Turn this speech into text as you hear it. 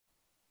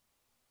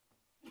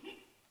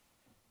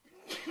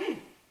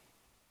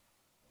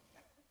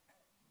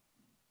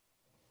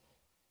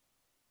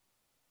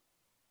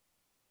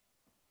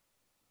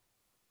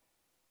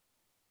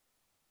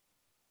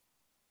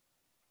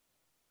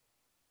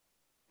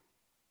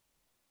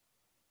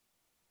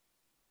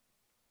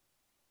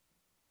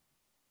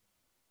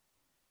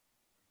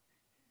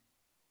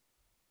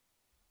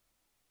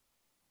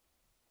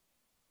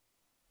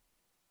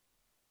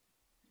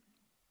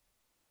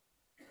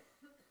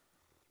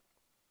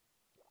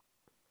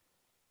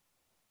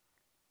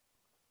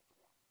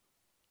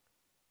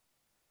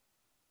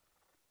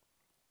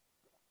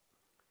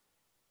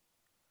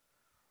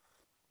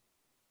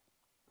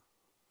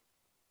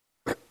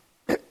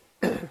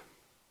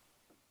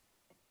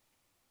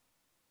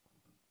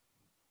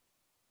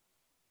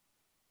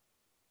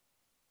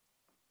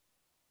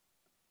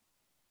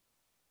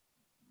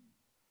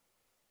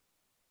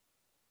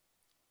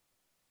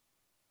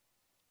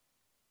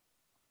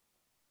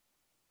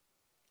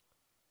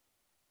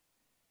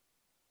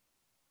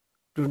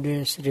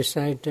Today's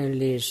recital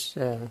is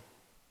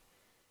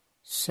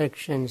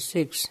section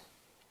 6.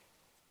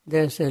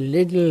 There's a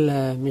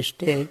little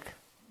mistake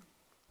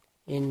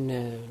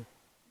in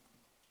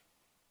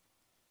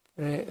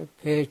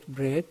page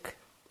break.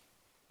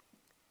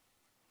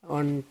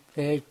 On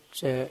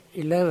page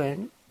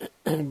 11,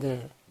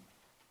 the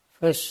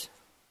first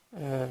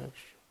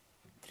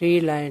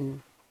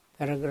 3-line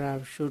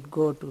paragraph should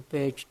go to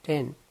page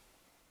 10,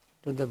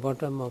 to the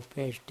bottom of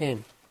page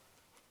 10,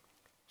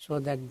 so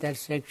that that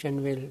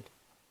section will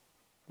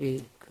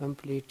be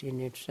complete in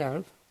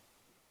itself.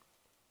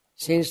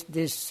 Since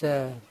this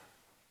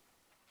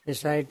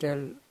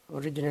recital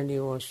originally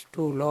was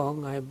too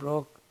long, I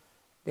broke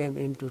them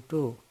into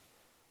two,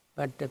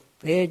 but the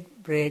page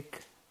break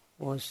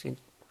was in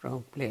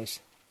wrong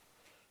place.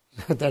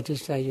 So that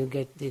is why you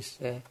get these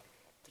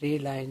 3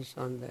 lines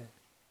on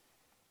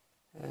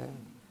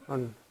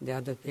the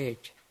other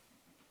page.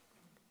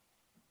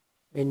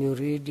 When you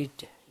read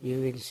it, you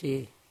will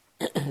see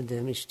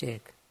the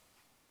mistake.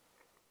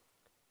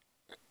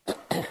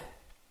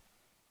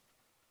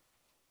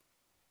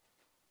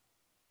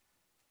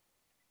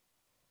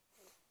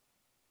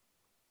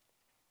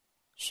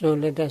 So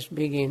let us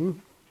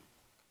begin.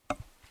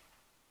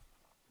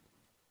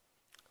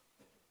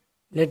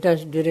 Let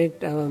us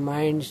direct our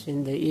minds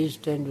in the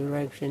eastern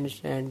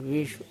directions and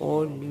wish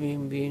all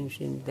living beings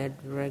in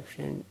that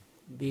direction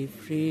be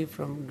free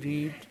from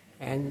greed,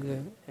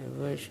 anger,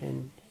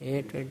 aversion,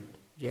 hatred,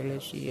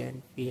 jealousy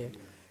and fear.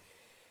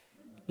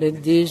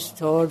 Let these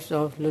thoughts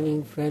of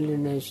loving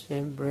friendliness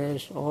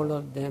embrace all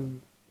of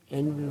them,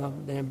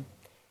 envelop them.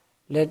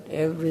 Let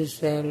every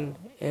cell,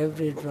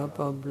 every drop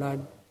of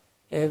blood,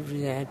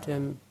 every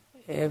atom,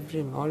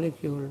 every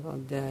molecule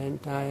of their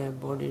entire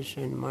bodies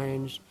and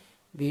minds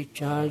be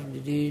charged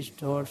with these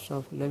thoughts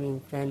of loving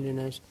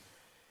friendliness.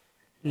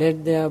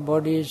 Let their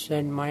bodies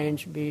and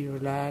minds be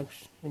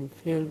relaxed and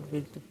filled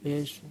with the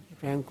peace and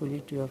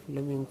tranquility of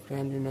loving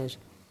friendliness.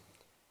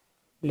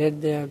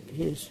 Let their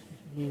peace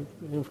and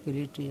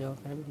tranquility of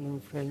loving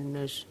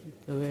friendliness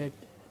pervade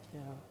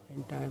their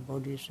entire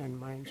bodies and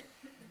minds.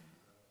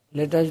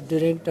 Let us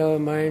direct our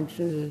minds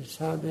to the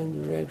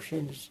southern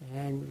directions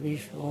and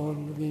wish all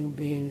living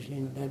beings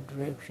in that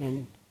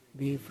direction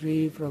be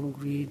free from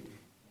greed,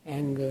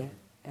 anger,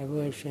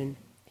 aversion,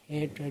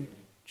 hatred,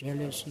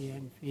 jealousy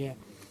and fear.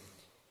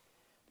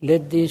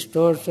 Let these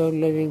thoughts of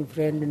loving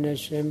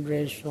friendliness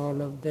embrace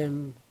all of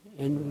them,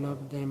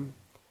 envelop them.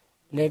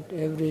 Let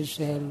every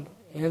cell,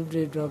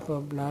 every drop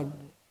of blood,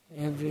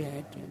 every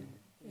atom,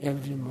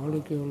 every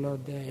molecule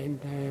of their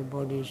entire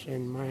bodies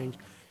and minds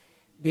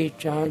be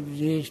charged with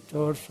these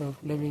thoughts of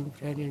loving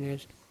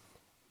friendliness.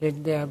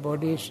 Let their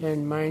bodies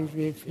and minds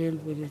be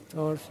filled with the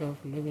thoughts of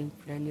loving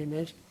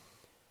friendliness.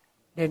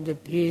 Let the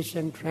peace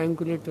and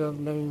tranquility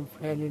of loving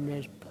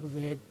friendliness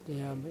pervade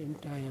their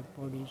entire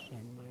bodies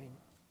and minds.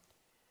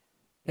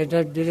 Let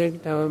us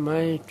direct our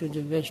minds to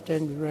the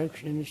western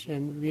directions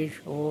and wish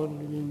all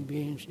living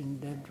beings in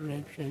that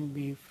direction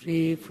be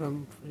free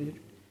from fear,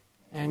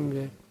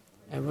 anger,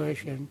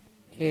 aversion,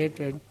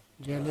 hatred,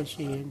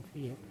 jealousy and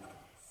fear.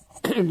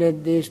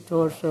 Let these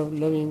thoughts of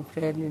loving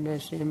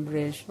friendliness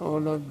embrace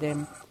all of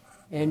them,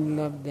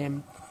 envelop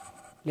them.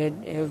 Let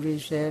every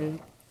cell,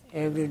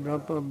 every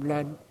drop of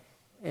blood,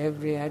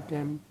 every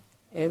atom,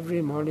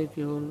 every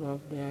molecule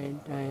of their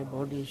entire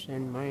bodies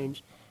and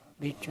minds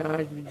be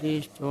charged with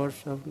these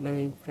thoughts of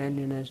loving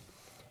friendliness.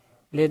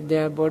 Let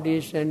their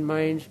bodies and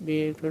minds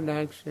be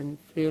relaxed and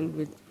filled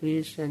with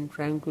peace and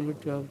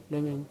tranquility of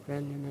loving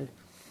friendliness.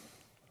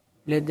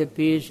 Let the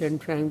peace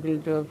and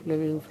tranquility of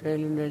loving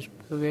friendliness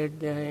pervade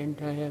their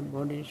entire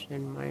bodies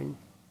and minds.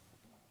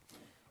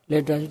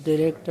 Let us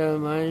direct our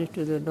minds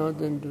to the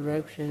northern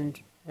directions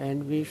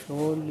and wish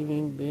all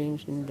living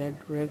beings in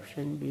that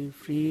direction be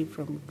free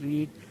from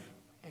greed,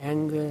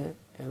 anger,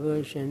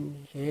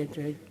 aversion,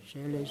 hatred,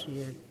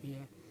 jealousy and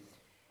fear.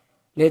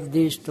 Let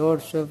these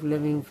thoughts of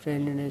loving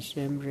friendliness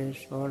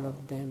embrace all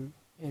of them,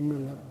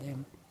 envelop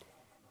them.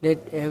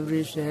 Let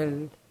every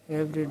cell,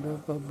 every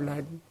drop of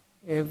blood,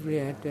 every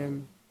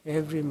atom,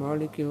 every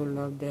molecule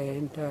of their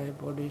entire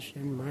bodies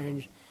and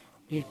minds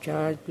be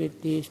charged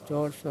with these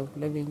thoughts of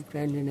loving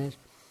friendliness.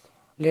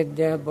 Let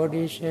their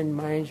bodies and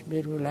minds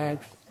be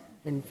relaxed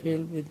and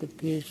filled with the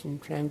peace and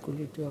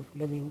tranquility of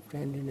loving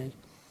friendliness.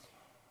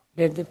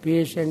 Let the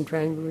peace and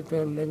tranquility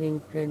of loving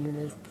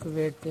friendliness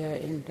pervade their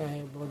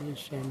entire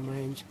bodies and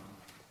minds.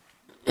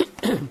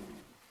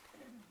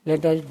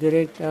 Let us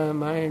direct our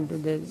mind to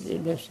the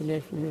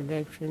destination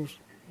directions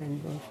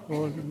and those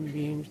all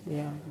beings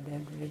there in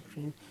that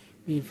direction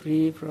be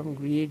free from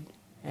greed,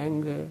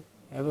 anger,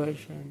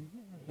 aversion,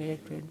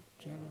 hatred,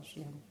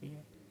 jealousy and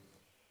fear.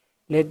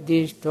 Let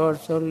these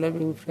thoughts of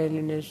loving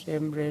friendliness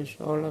embrace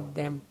all of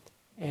them,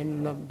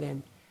 envelop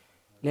them.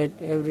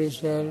 Let every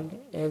cell,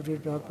 every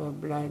drop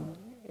of blood,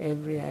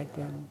 every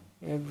atom,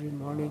 every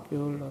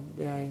molecule of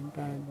their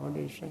entire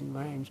bodies and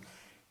minds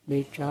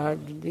be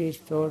charged with these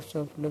thoughts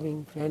of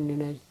loving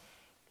friendliness.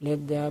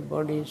 Let their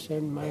bodies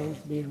and minds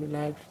be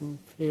relaxed and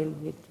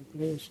filled with the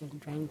peace and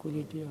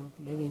tranquility of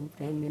loving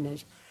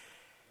friendliness.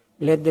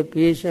 Let the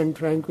peace and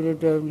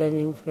tranquility of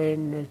loving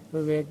friendliness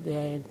pervade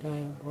their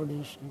entire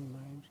bodies and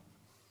minds.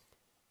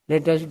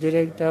 Let us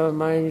direct our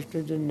minds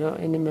to the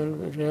animal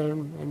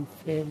realm and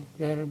field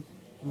realm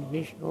and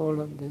wish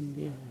all of them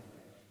be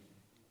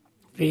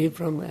free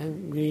from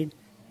greed,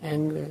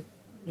 anger,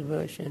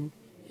 aversion,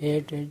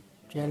 hatred,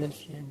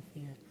 jealousy and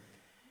fear.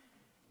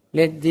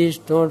 Let these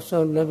thoughts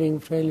of loving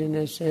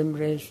friendliness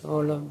embrace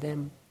all of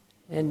them,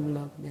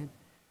 envelop them.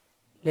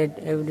 Let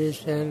every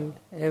cell,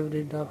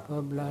 every drop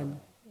of blood,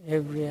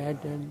 every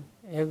atom,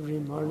 every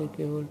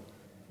molecule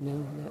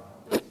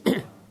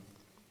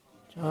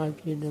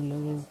charged with the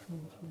loving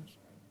friendliness.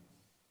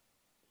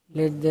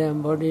 Let their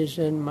bodies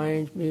and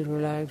minds be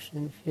relaxed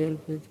and filled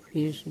with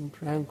peace and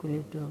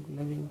tranquility of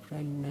loving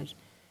friendliness.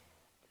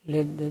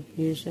 Let the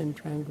peace and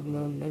tranquility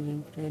of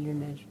loving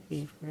friendliness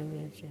be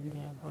prevalent in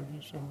their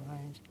bodies and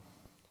minds.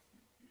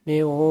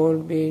 May all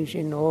beings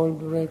in all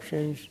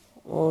directions,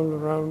 all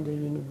around the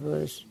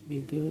universe, be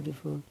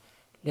beautiful.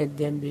 Let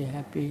them be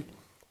happy.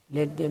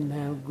 Let them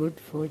have good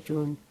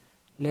fortune.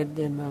 Let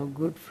them have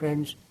good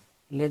friends.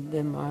 Let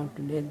them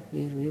after death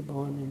be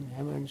reborn in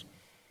heavens.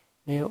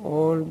 May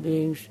all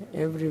beings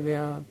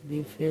everywhere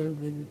be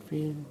filled with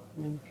freedom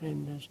and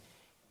friendliness,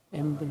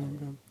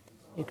 emblem,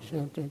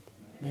 exalted,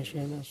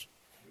 measureless,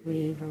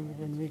 free from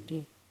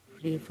enmity,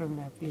 free from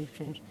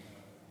afflictions,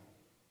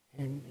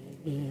 and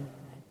be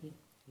happy.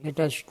 Let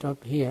us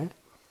stop here,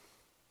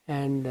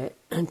 and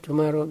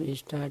tomorrow we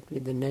start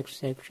with the next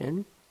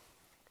section.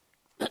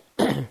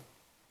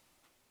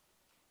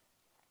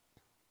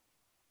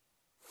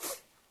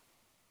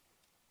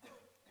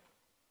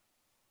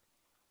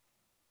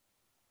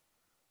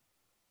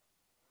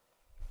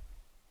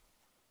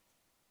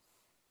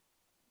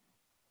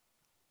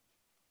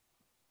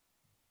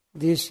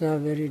 These are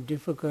very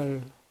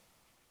difficult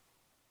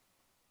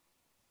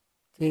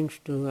things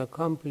to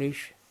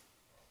accomplish.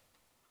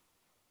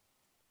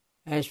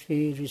 As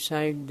we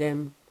recite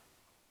them,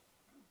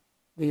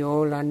 we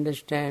all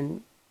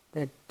understand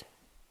that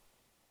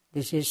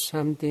this is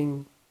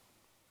something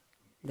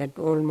that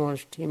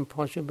almost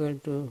impossible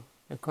to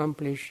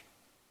accomplish.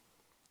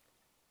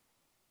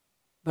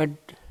 But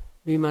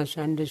we must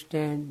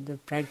understand the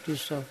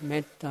practice of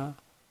metta,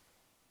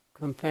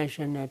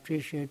 compassion,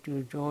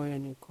 appreciative joy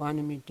and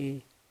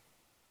equanimity.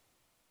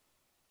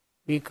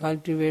 We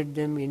cultivate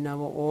them in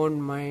our own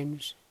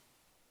minds,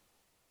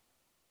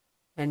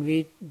 and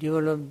we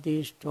develop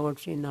these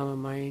thoughts in our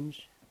minds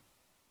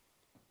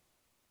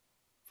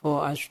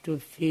for us to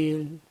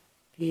feel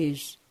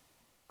peace,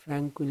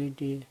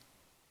 tranquility,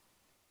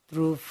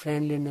 through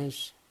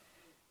friendliness,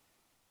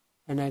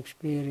 and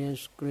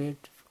experience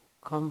great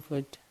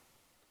comfort,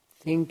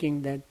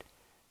 thinking that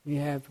we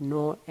have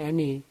no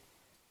any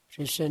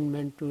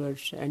resentment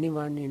towards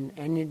anyone in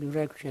any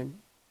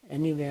direction,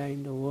 anywhere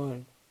in the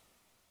world.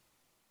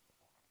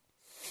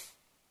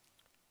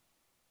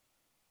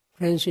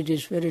 Friends, it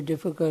is very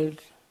difficult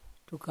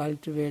to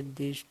cultivate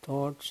these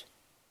thoughts.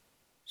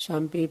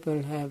 Some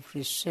people have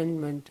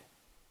resentment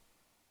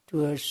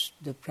towards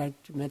the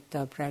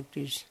metta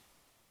practice.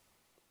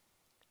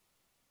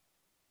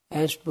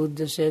 As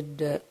Buddha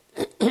said,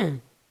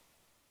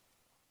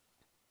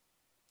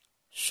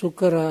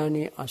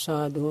 Sukarani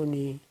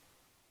asadhoni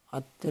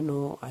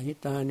attano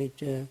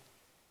ahitanicha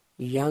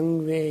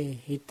yangve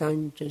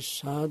hitancha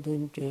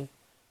sadhuncha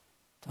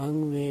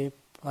tangve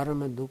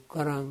parama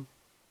dukkarang.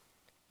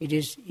 It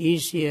is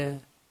easier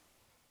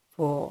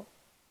for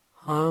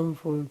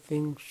harmful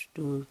things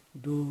to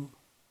do,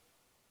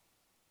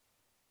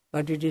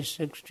 but it is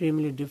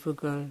extremely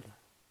difficult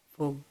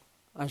for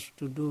us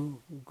to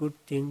do good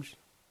things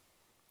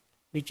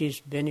which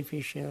is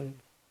beneficial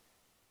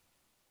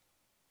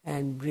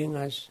and bring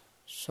us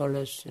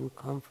solace and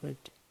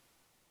comfort.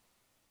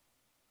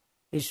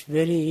 It's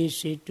very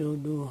easy to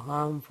do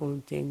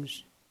harmful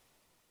things,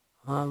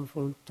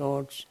 harmful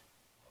thoughts,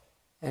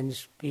 and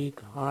speak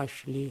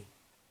harshly.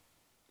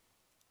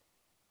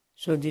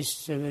 So this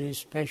is a very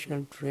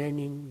special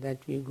training that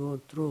we go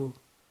through.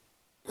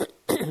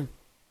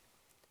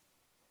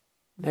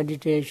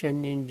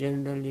 Meditation in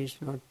general is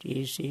not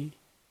easy.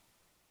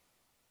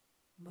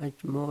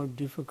 Much more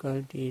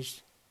difficult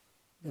is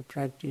the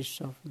practice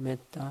of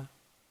metta.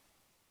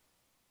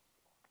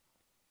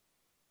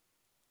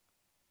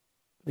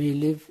 We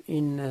live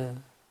in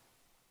an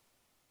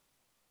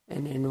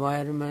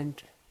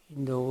environment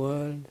in the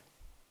world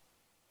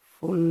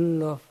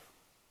full of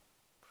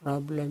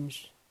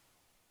problems.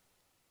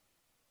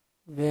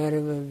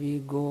 Wherever we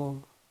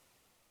go,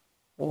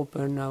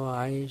 open our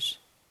eyes,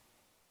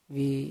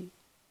 we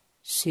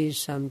see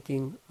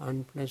something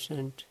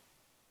unpleasant,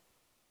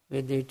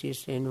 whether it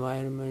is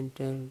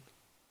environmental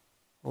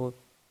or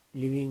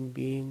living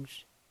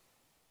beings.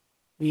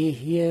 We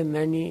hear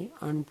many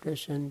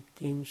unpleasant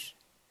things,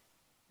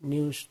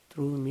 news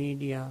through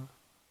media.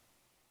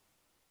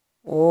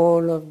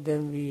 All of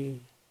them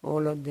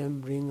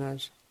bring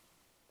us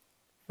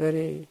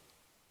very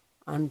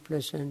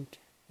unpleasant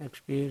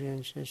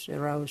experiences,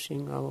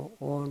 arousing our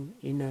own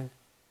inner,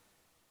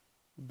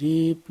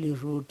 deeply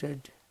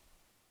rooted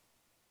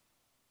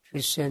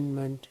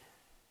resentment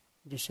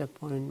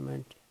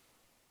disappointment,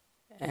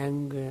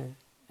 anger,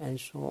 and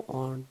so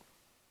on.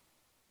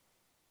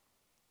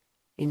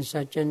 In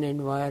such an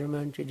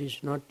environment, it is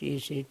not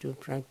easy to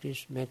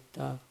practice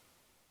metta,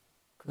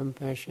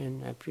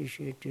 compassion,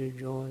 appreciative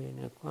joy,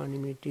 and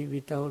equanimity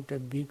without a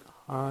big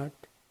heart.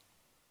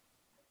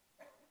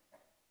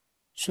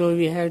 So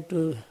we have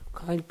to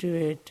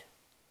cultivate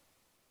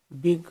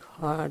big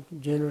heart,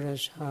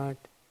 generous heart,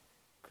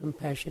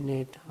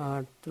 compassionate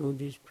heart through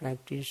this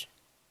practice.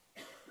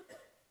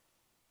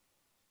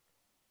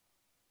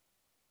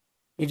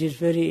 It is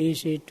very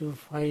easy to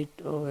fight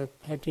over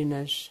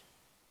pettiness.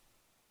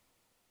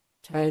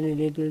 Tiny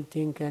little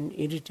thing can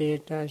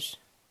irritate us.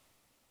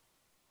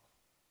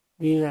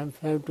 We have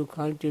to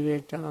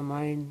cultivate our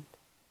mind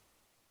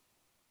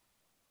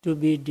to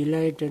be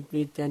delighted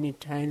with any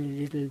tiny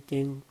little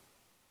thing,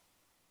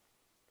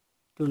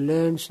 to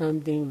learn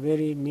something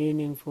very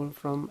meaningful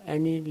from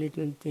any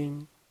little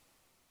thing.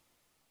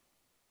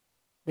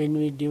 When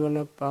we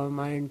develop our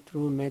mind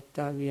through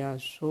metta, we are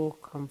so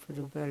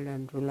comfortable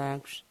and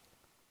relaxed,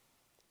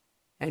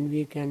 and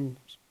we can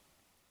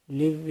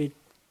live with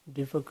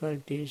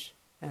difficulties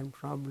and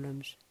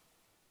problems.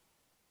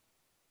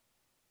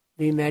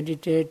 We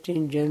meditate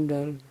in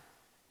general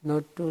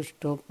not to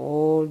stop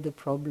all the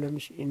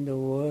problems in the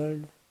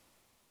world,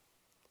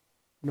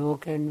 nor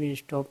can we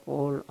stop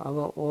all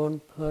our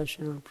own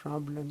personal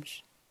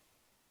problems.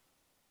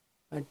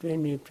 But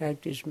when we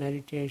practice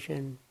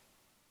meditation,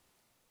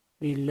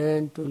 we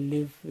learn to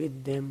live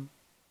with them,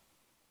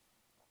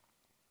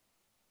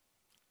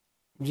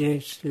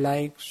 just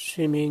like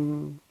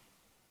swimming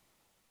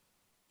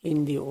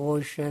in the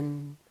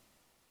ocean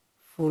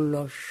full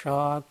of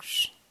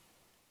sharks,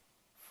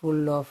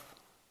 full of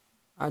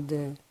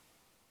other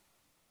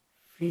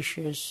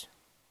fishes,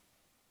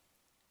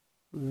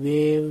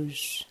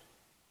 waves,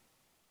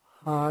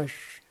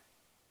 harsh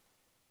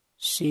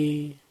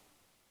sea,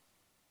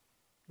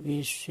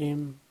 we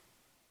swim.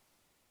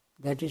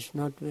 That is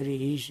not very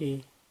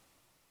easy.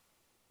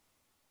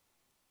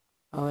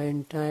 Our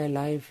entire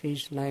life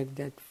is like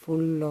that,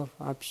 full of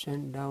ups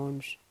and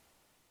downs,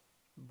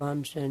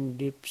 bumps and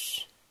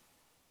dips,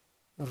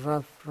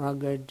 rough,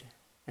 rugged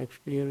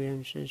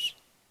experiences.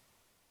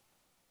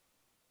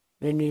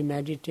 When we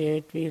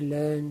meditate, we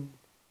learn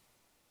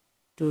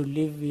to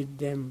live with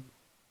them.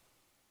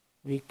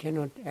 We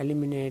cannot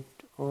eliminate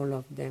all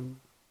of them.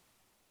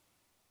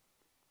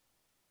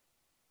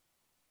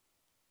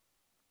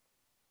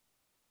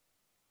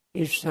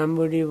 If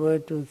somebody were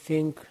to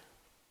think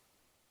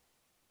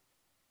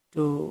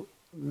to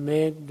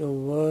make the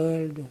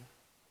world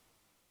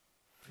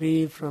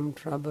free from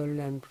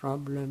trouble and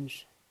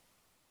problems,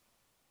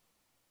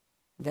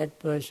 that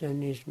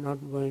person is not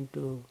going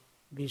to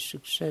be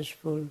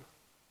successful.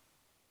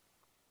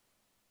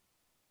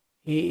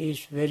 He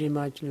is very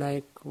much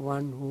like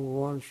one who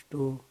wants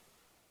to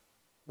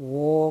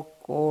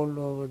walk all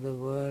over the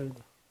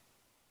world,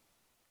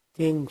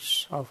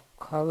 thinks of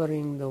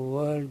covering the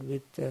world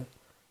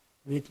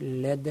with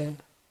leather,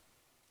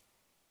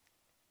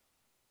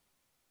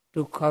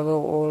 to cover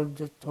all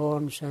the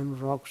thorns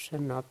and rocks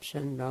and ups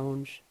and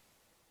downs,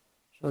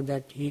 so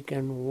that he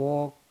can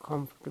walk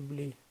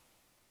comfortably.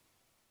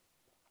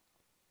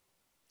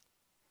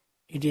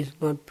 It is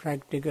not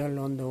practical.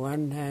 On the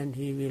one hand,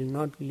 he will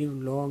not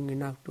live long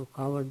enough to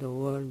cover the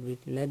world with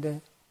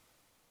leather.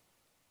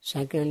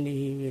 Secondly,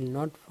 he will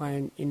not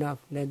find enough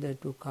leather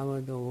to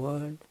cover the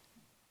world.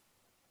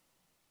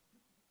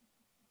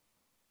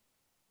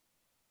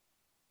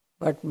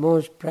 But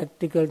most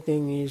practical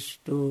thing is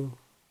to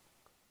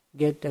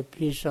get a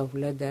piece of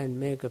leather and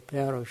make a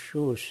pair of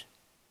shoes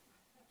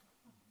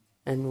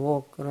and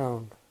walk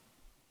around.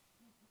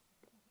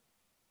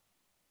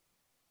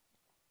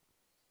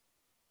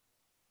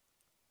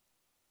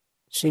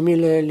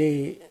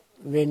 Similarly,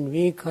 when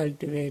we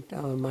cultivate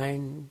our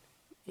mind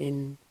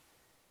in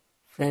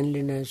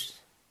friendliness,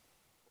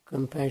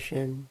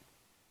 compassion,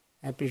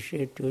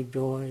 appreciative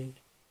joy,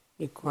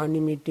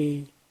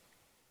 equanimity,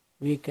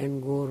 we can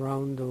go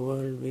around the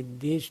world with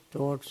these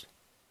thoughts,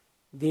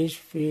 these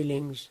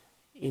feelings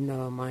in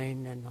our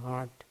mind and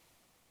heart.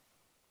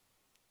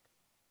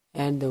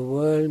 And the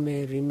world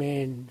may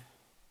remain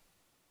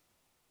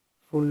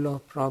full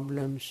of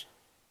problems,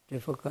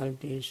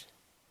 difficulties,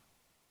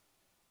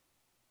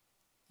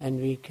 and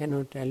we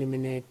cannot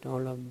eliminate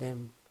all of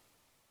them.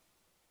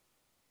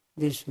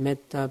 This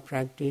metta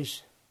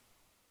practice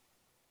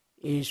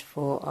is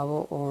for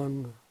our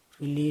own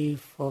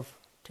relief of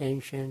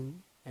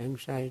tension,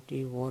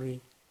 anxiety,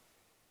 worry.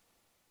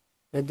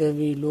 Whether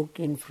we look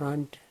in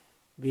front,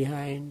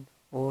 behind,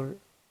 or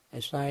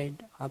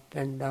aside, up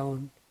and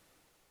down,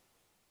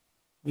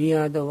 we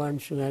are the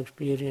ones who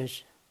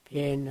experience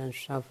pain and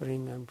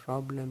suffering and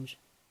problems.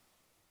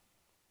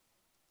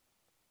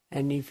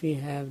 And if we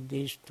have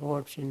these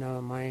thoughts in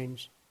our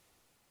minds,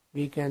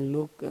 we can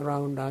look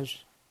around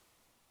us,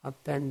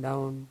 up and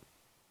down,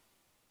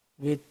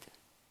 with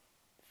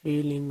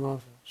feeling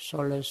of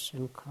solace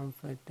and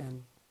comfort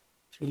and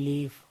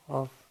relief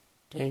of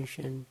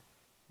tension,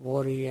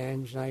 worry,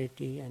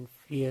 anxiety, and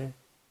fear.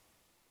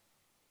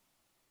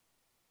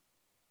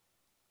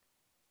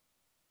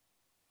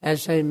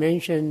 As I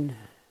mentioned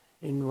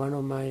in one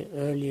of my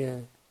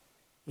earlier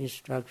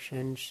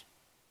instructions,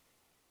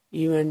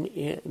 even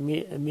in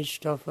the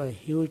midst of a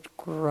huge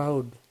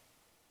crowd,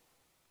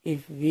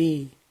 if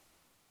we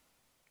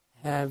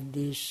have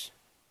these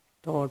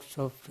thoughts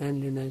of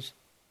friendliness,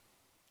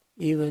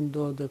 even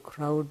though the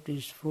crowd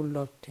is full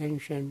of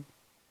tension,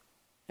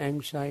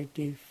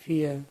 anxiety,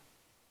 fear,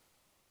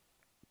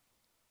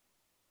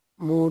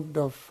 mood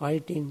of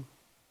fighting,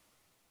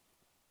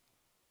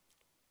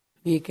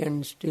 we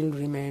can still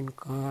remain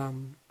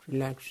calm,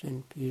 relaxed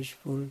and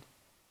peaceful.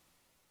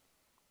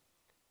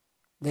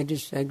 That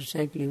is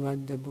exactly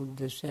what the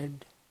Buddha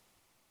said.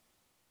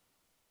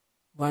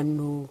 One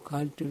who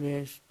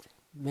cultivates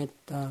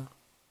metta,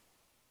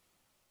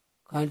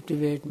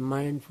 cultivates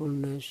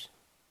mindfulness,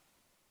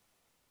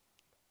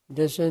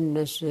 doesn't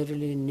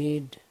necessarily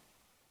need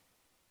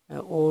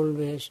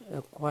always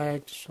a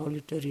quiet,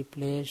 solitary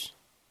place.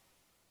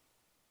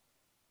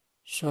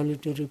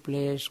 Solitary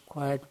place,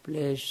 quiet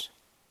place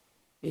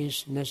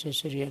is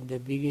necessary at the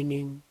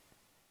beginning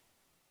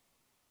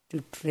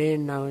to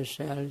train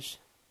ourselves.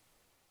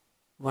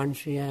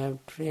 Once we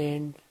have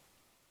trained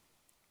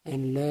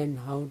and learned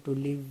how to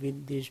live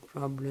with these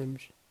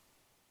problems,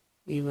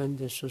 even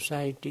the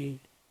society,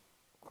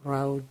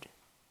 crowd,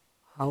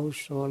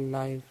 household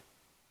life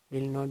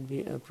will not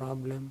be a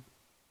problem.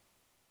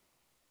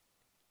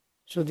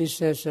 So this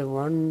has a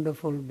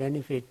wonderful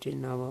benefit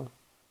in our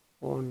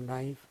own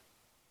life.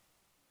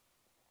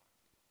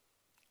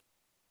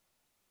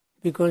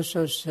 Because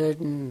of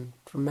certain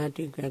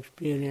traumatic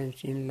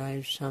experience in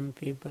life, some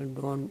people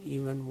don't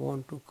even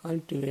want to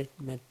cultivate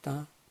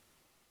metta.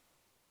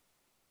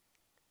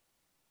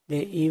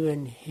 They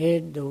even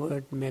hate the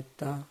word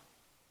metta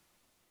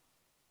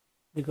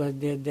because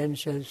they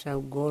themselves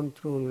have gone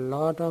through a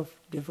lot of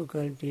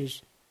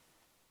difficulties,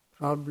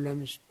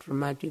 problems,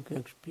 traumatic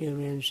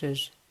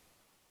experiences,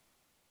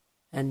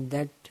 and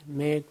that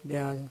make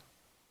their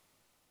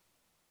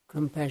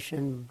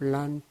compassion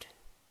blunt,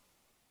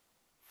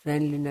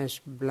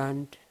 friendliness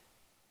blunt,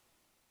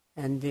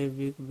 and they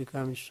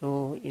become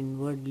so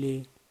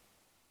inwardly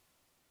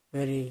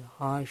very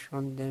harsh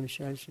on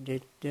themselves.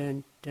 They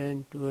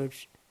turn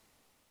towards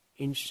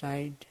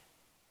inside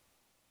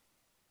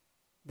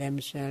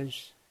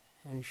themselves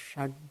and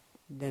shut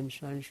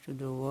themselves to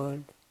the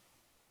world.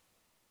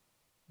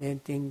 They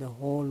think the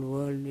whole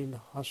world is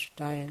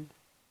hostile,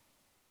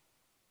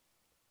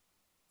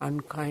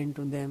 unkind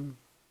to them,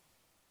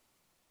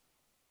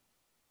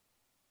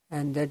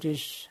 and that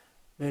is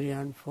very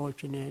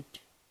unfortunate.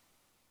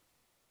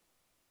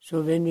 So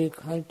when we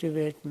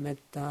cultivate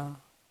metta,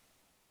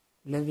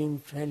 loving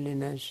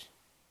friendliness,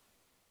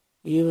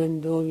 even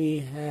though we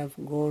have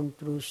gone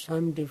through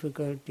some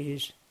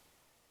difficulties,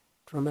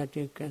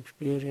 traumatic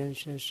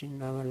experiences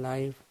in our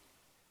life,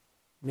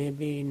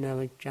 maybe in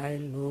our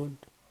childhood,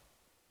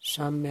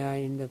 somewhere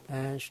in the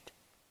past,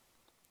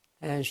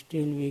 and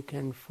still we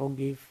can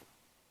forgive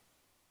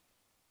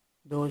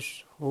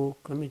those who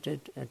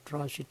committed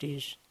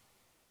atrocities,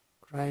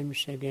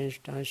 crimes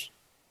against us,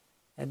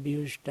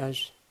 abused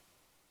us.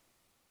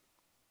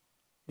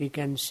 We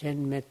can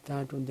send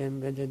metta to them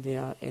whether they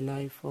are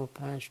alive or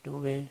passed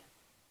away.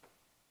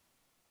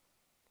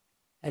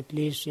 At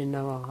least in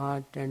our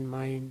heart and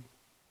mind,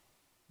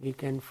 we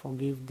can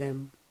forgive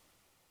them.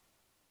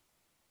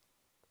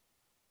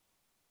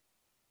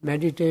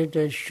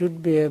 Meditators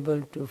should be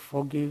able to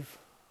forgive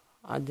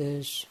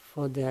others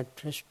for their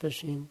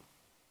trespassing,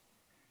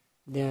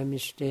 their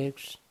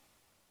mistakes,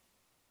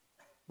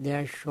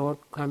 their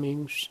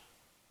shortcomings,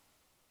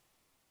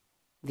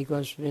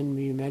 because when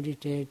we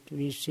meditate,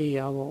 we see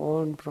our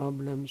own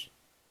problems,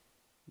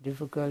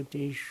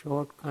 difficulties,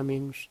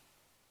 shortcomings,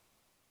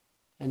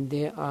 and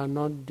they are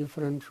not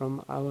different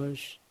from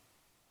ours.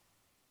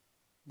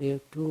 They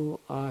too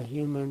are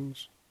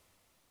humans,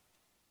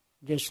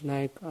 just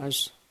like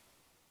us.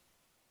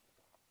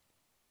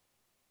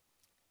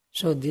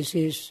 So this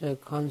is a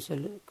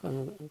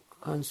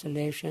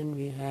consolation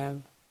we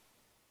have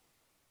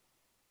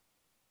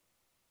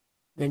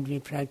when we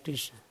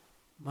practice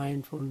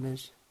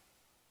mindfulness,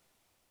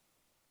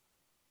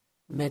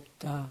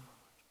 metta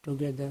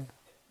together,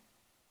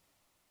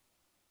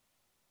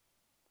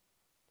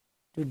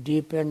 to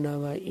deepen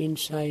our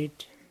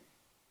insight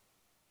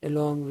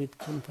along with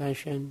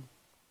compassion.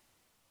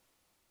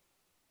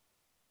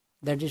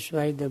 That is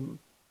why the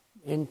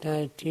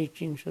entire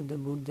teachings of the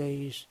Buddha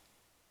is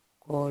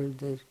called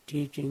the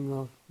teaching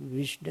of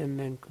wisdom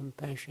and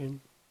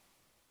compassion.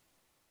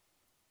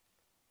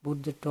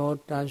 Buddha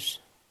taught us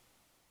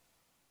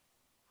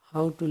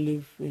how to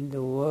live in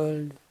the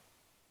world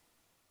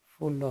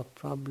full of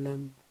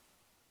problems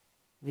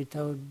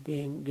without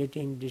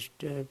getting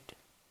disturbed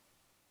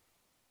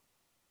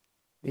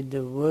with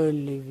the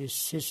worldly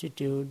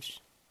vicissitudes,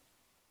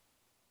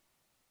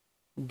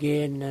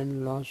 gain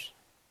and loss,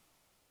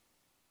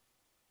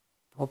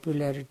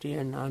 popularity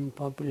and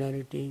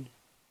unpopularity,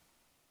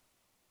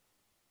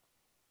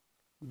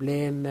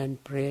 blame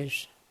and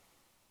praise,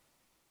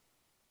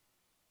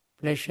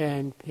 pleasure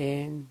and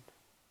pain,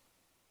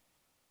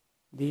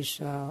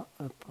 These are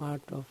a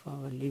part of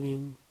our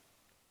living.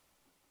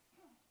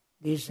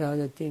 These are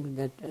the things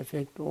that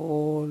affect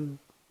all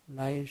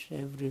lives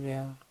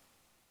everywhere.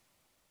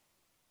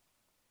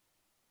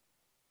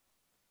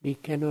 We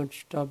cannot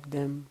stop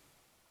them.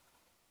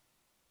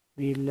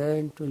 We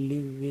learn to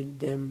live with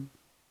them,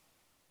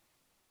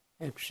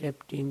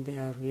 accepting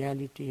their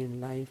reality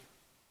in life.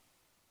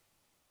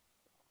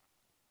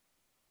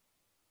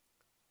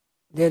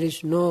 There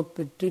is no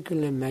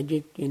particular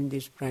magic in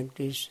this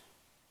practice,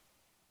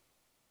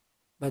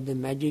 but the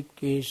magic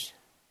is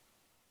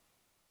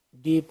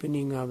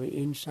deepening our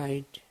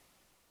insight,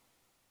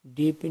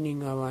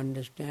 deepening our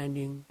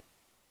understanding,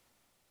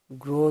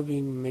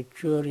 growing,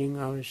 maturing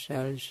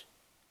ourselves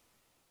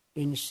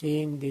in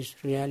seeing this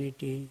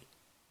reality,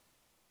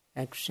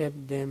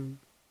 accept them,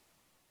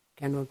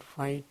 cannot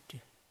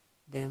fight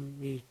them,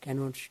 we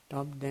cannot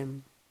stop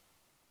them.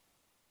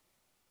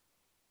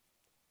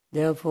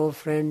 Therefore,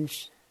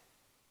 friends,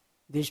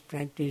 this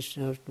practice is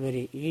not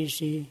very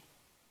easy,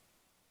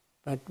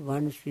 but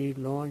once we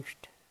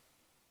launched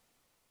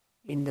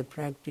in the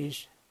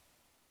practice,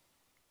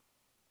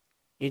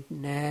 it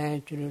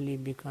naturally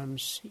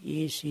becomes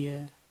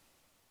easier.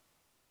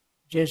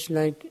 Just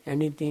like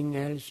anything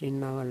else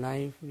in our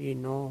life, we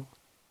know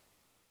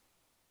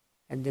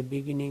at the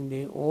beginning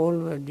they all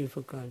were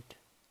difficult.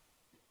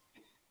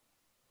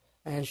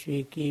 As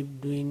we keep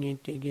doing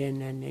it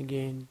again and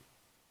again,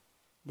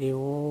 they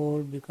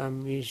all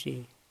become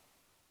easy.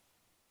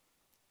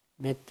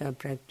 Metta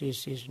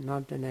practice is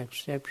not an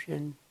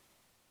exception.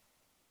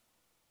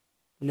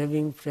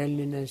 Loving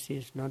friendliness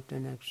is not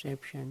an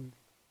exception.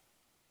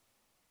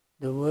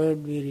 The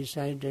word we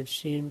recited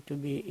seemed to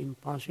be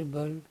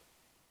impossible,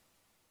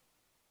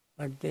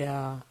 but they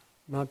are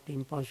not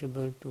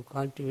impossible to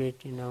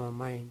cultivate in our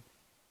mind.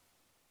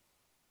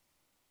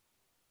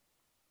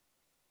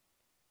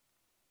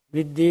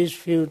 With these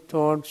few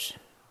thoughts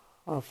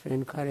of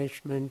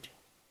encouragement,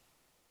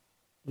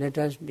 let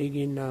us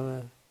begin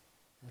our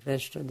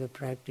rest of the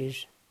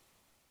practice.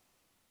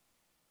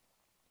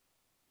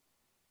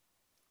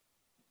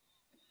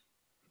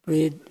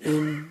 Breathe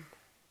in,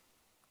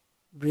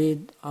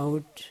 breathe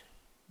out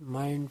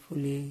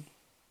mindfully,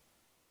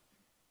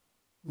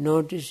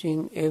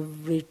 noticing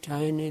every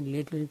tiny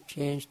little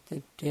change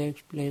that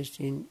takes place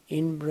in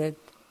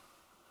in-breath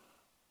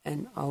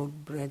and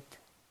out-breath.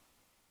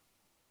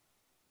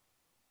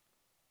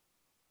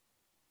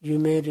 You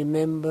may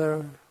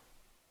remember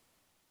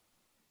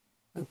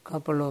a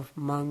couple of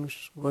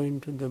monks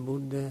going to the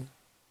Buddha.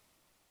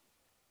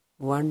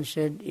 One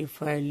said,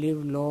 if I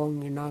live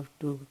long enough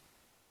to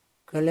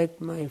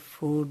collect my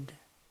food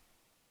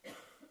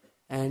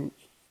and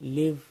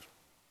live,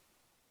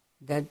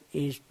 that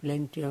is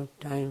plenty of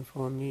time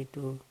for me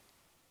to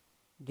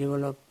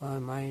develop my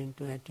mind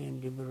to attain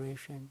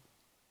liberation.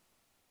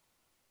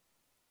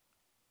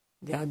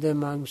 The other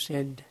monk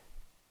said,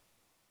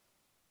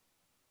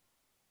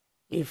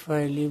 if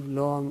I live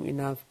long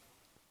enough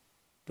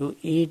to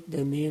eat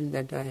the meal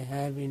that I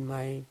have in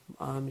my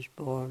alms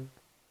bowl,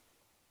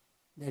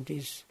 that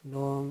is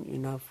long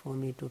enough for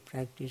me to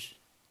practice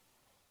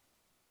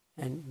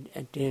and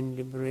attain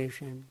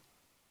liberation.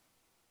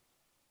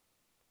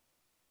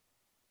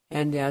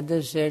 And the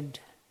other said,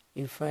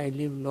 if I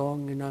live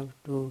long enough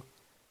to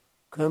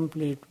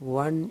complete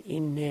one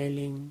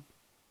inhaling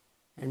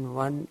and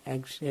one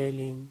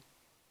exhaling,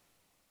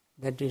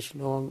 that is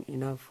long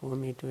enough for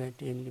me to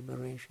attain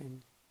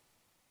liberation.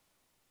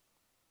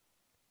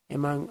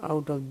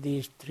 Out of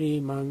these three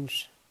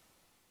monks,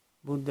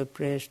 Buddha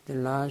praised the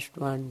last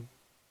one,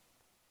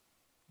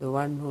 the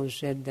one who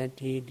said that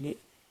he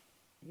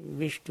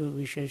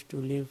wishes to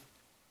live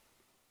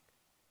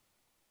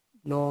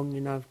long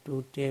enough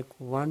to take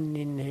one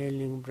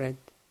inhaling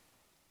breath,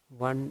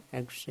 one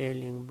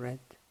exhaling breath.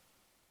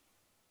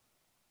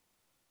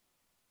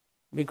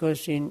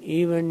 Because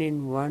even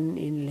in one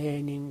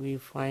inhaling we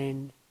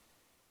find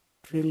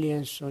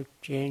trillions of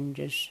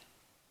changes,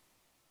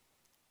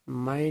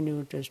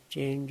 minutest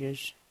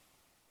changes,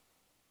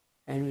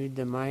 and if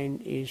the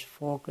mind is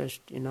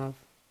focused enough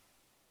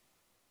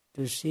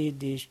to see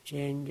these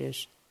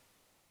changes,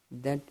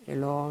 that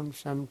alone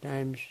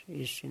sometimes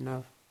is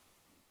enough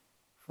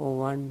for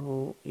one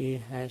who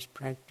has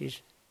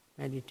practiced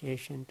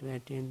meditation to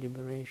attain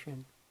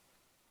liberation.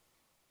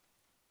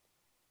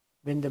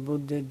 When the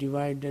Buddha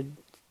divided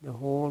the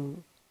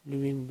whole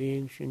living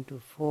beings into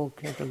 4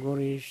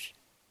 categories,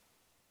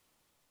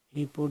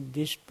 he put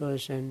this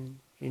person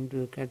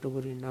into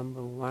category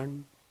number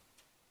 1,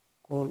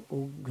 called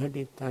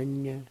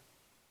Ugghatitanya,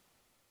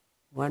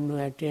 one who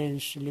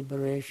attains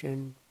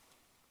liberation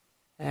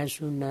as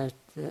soon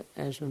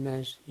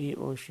as he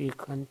or she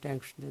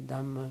contacts the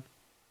Dhamma,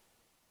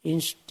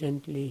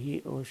 instantly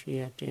he or she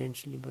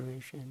attains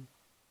liberation.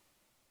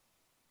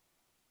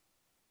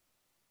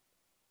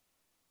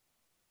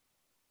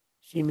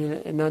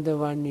 Another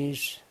one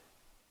is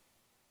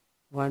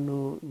one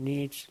who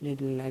needs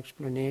little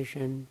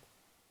explanation,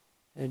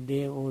 a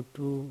day or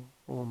two,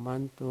 or a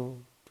month or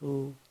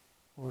two,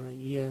 or a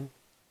year,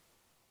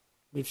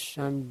 with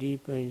some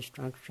deeper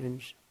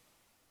instructions.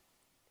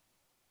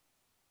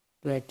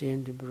 to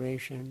attain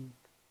liberation.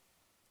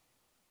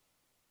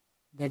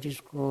 That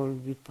is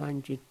called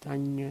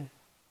vipanchitanya,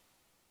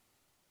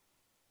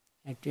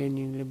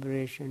 attaining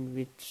liberation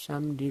with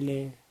some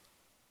delay.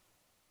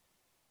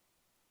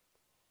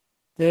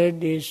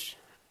 Third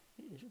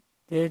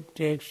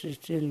takes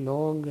still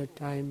longer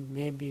time,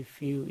 maybe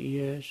few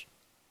years,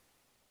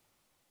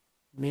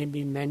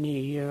 maybe many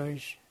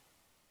years,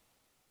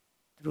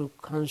 through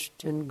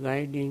constant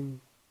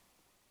guiding,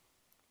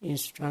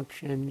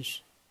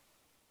 instructions,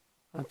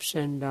 ups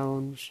and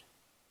downs,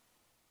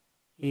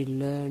 he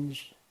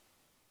learns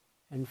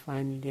and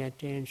finally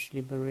attains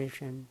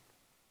liberation.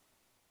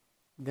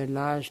 The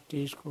last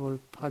is called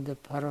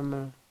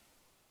Padaparama.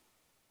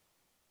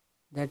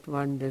 That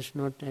one does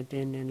not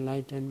attain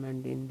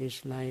enlightenment in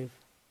this life.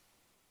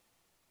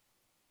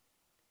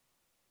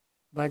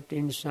 But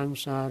in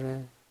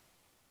samsara,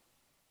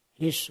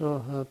 his or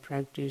her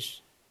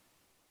practice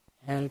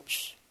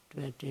helps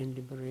to attain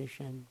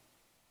liberation.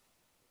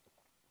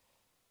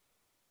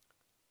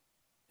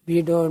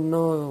 We don't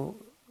know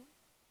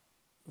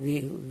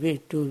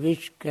to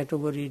which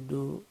category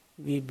do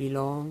we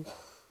belong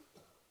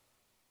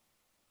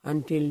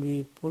until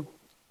we put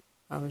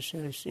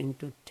ourselves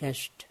into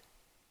test.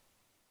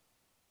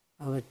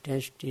 Our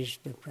test is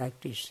the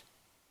practice.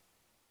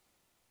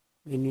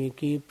 When we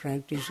keep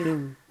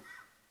practicing,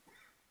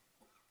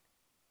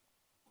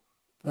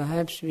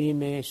 perhaps we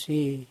may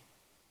see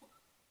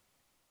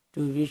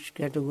to which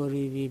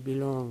category we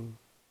belong.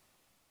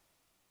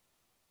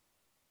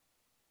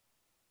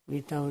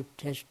 Without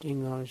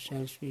testing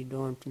ourselves, we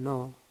don't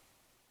know.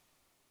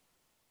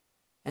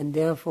 And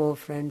therefore,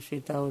 friends,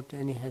 without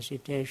any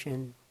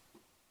hesitation,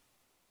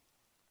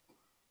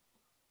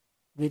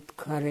 with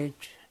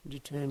courage,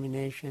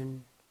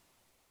 determination,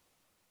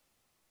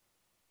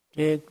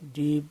 take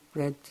deep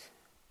breath,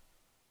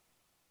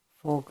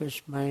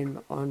 focus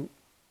mind on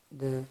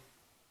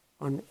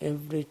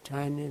every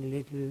tiny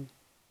little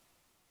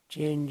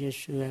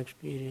changes you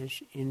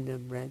experience in the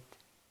breath.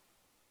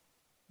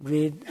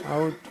 Breathe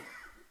out,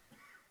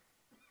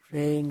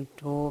 paying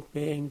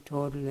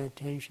total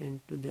attention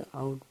to the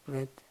out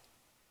breath.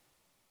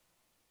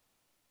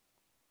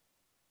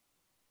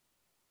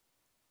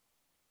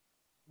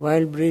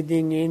 While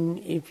breathing in,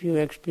 if you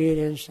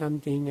experience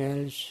something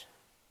else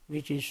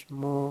which is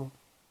more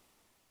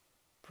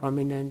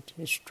prominent,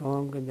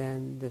 stronger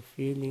than the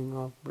feeling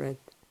of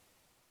breath,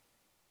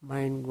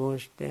 mind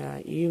goes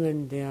there.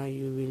 Even there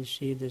you will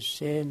see the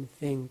same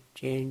thing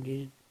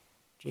changing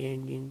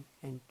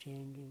and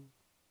changing.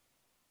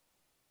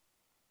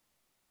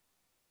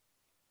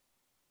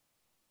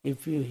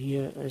 If you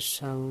hear a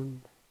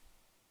sound,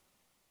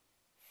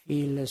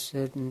 feel a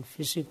certain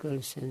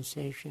physical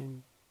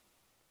sensation,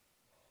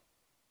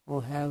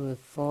 or have a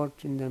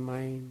thought in the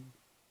mind,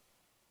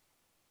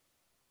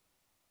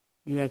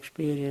 you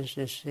experience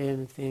the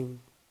same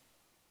thing.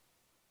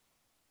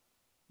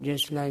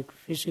 Just like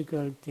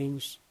physical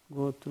things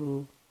go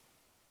through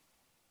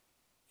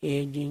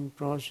aging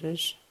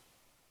process,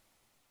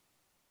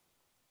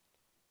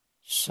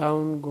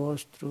 sound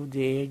goes through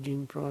the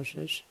aging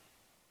process,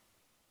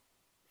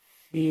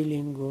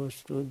 feeling goes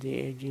through the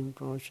aging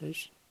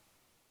process,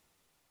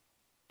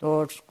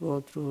 thoughts go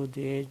through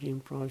the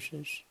aging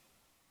process,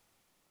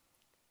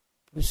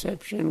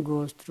 perception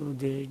goes through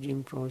the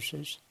aging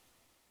process.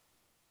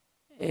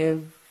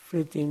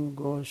 Everything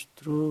goes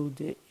through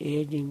the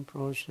aging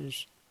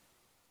process.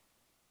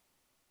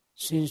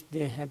 Since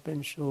they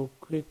happen so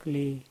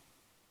quickly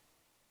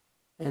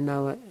and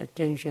our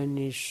attention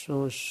is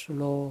so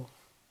slow,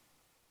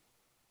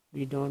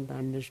 we don't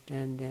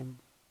understand them.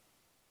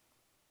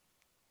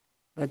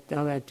 But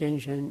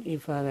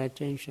if our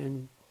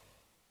attention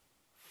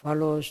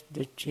follows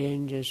the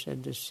changes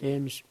at the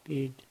same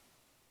speed,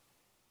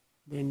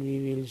 then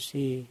we will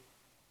see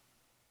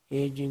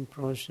aging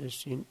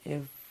process in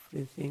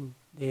everything.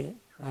 They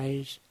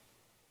rise,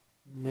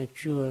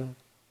 mature,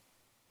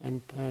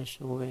 and pass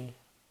away.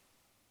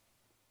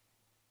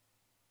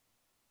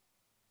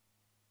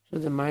 So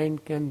the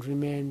mind can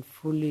remain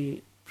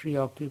fully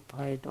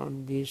preoccupied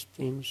on these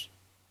things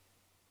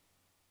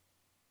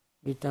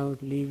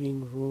without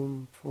leaving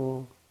room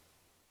for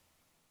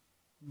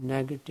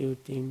negative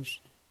things,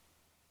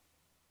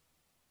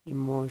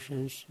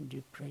 emotions,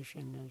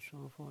 depression and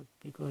so forth,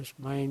 because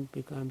mind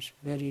becomes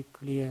very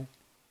clear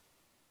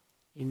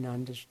in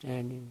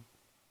understanding.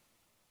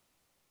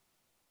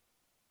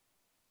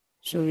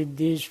 So with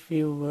these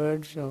few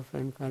words of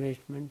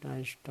encouragement,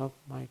 I stop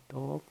my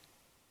talk.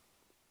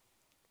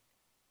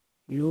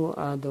 You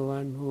are the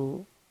one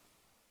who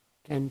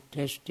can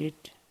test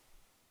it.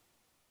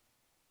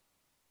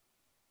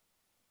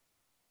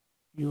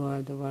 You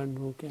are the one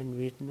who can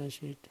witness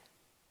it.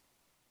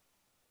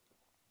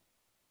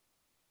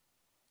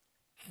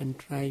 And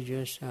try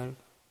yourself,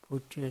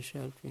 put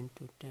yourself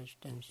into test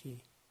and see.